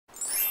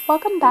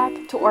Welcome back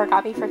to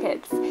Origami for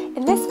Kids.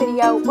 In this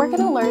video, we're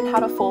going to learn how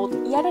to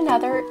fold yet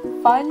another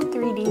fun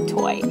 3D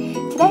toy.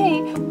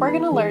 Today, we're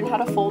going to learn how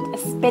to fold a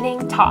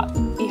spinning top.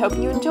 We hope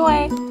you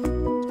enjoy!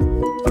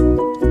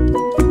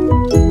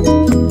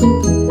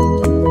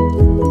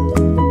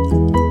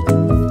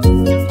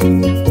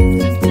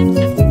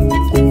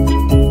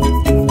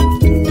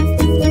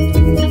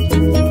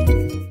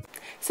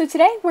 So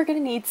today, we're going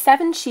to need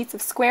 7 sheets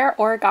of square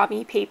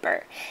origami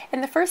paper.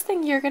 And the first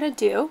thing you're going to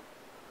do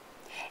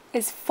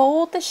is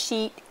fold the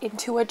sheet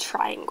into a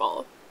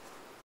triangle.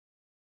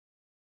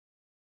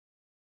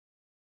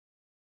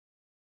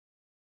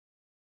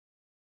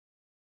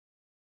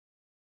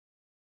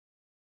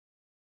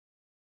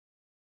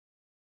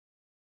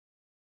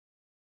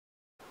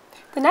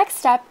 The next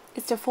step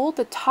is to fold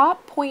the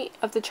top point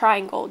of the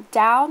triangle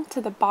down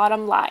to the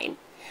bottom line,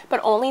 but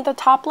only the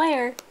top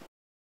layer.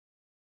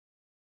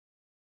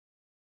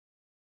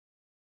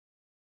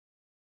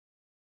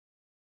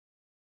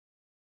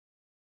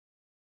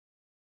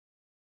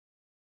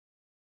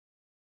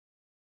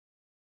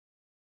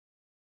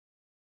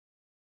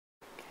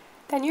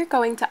 Then you're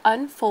going to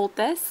unfold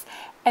this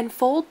and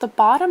fold the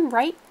bottom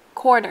right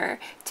corner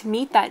to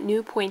meet that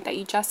new point that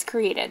you just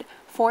created,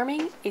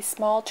 forming a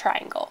small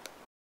triangle.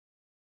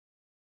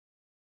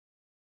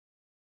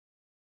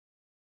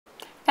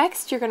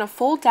 Next, you're going to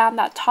fold down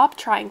that top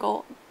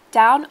triangle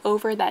down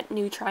over that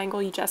new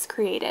triangle you just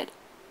created.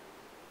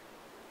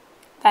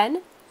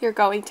 Then you're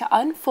going to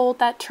unfold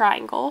that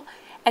triangle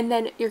and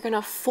then you're going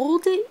to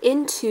fold it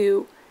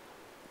into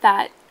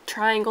that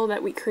triangle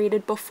that we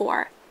created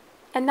before.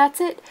 And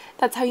that's it.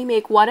 That's how you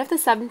make one of the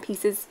 7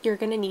 pieces you're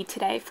going to need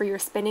today for your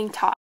spinning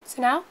top.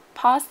 So now,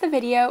 pause the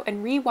video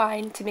and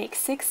rewind to make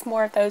 6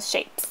 more of those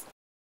shapes.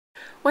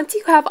 Once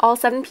you have all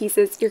 7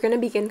 pieces, you're going to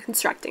begin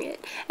constructing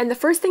it. And the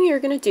first thing you're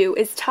going to do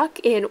is tuck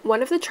in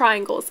one of the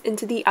triangles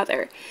into the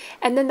other.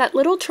 And then that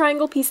little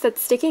triangle piece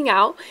that's sticking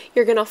out,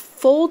 you're going to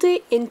fold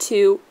it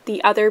into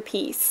the other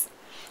piece.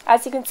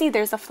 As you can see,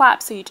 there's a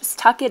flap, so you just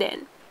tuck it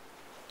in.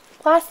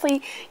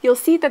 Lastly, you'll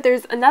see that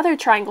there's another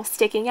triangle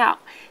sticking out.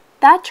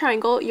 That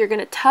triangle you're going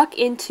to tuck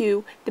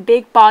into the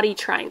big body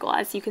triangle,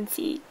 as you can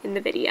see in the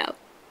video.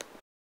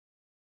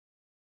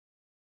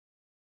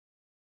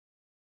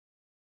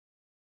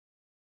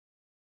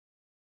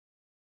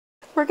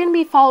 We're going to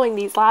be following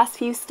these last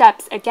few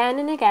steps again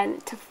and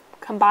again to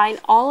combine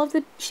all of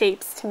the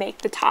shapes to make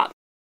the top.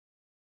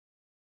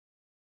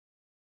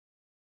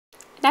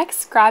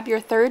 Next, grab your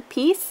third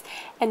piece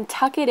and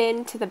tuck it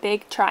into the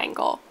big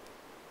triangle.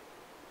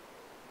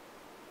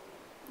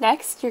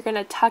 Next, you're going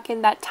to tuck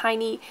in that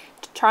tiny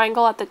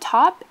triangle at the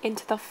top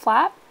into the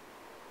flap.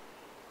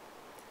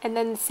 And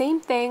then the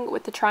same thing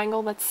with the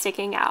triangle that's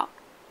sticking out.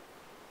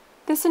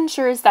 This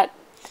ensures that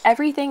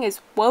everything is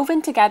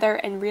woven together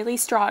and really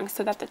strong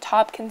so that the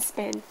top can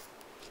spin.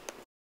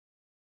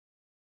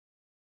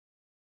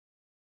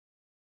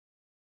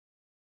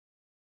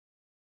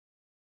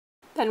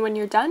 Then when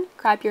you're done,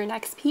 grab your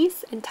next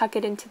piece and tuck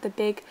it into the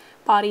big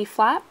body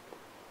flap.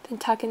 Then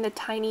tuck in the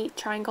tiny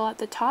triangle at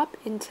the top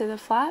into the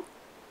flap.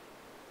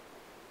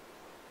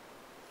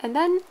 And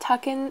then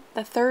tuck in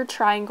the third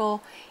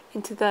triangle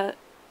into the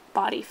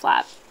body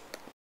flap.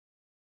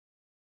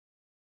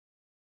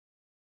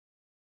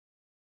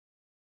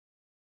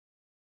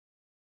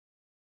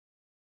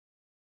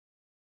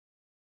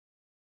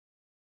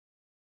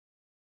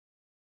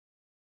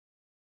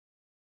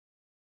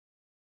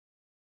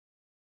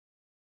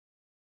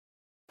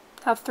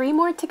 Now 3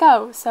 more to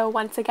go, so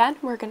once again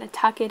we're going to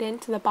tuck it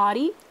into the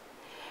body,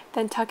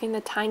 then tuck in the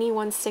tiny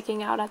one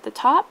sticking out at the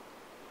top,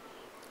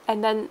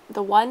 and then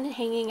the one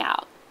hanging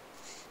out.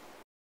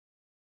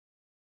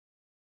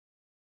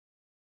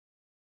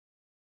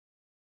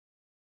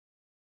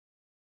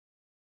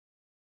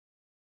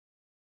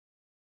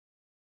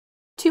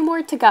 Two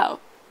more to go.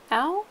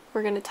 Now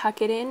we're going to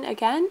tuck it in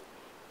again,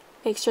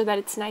 make sure that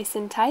it's nice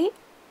and tight.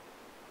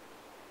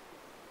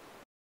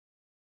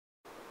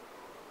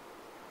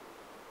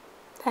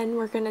 Then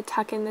we're going to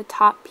tuck in the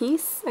top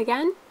piece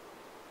again.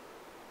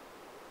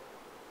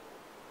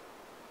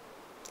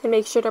 And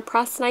make sure to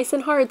press nice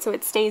and hard so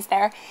it stays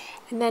there.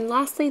 And then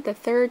lastly, the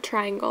third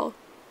triangle.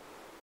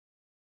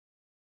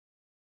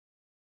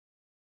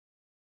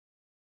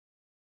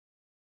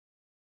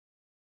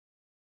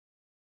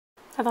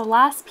 Now the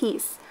last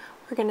piece,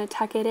 we're going to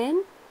tuck it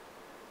in.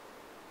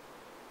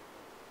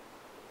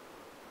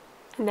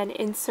 And then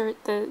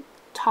insert the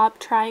top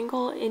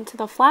triangle into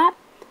the flap.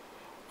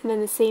 And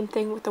then the same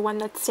thing with the one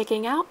that's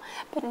sticking out.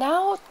 But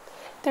now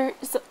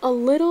there's a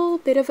little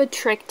bit of a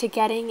trick to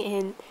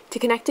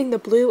connecting the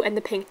blue and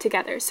the pink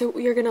together. So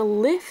you're going to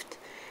lift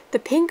the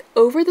pink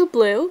over the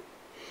blue,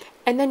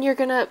 and then you're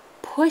going to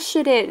push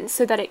it in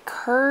so that it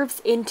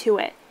curves into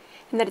it,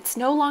 and that it's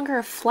no longer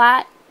a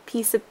flat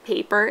piece of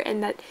paper,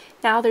 and that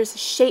now there's a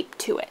shape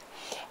to it.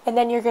 And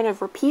then you're going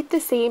to repeat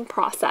the same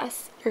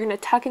process. You're going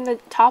to tuck in the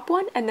top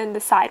one and then the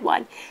side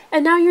one.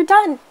 And now you're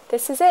done.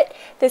 This is it.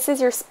 This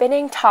is your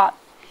spinning top.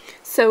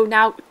 So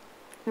now,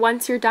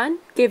 once you're done,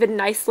 give it a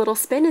nice little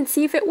spin and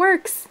see if it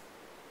works.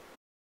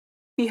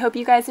 We hope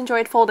you guys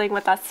enjoyed folding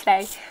with us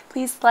today.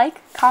 Please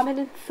like, comment,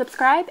 and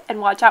subscribe,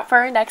 and watch out for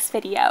our next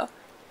video.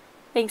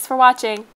 Thanks for watching!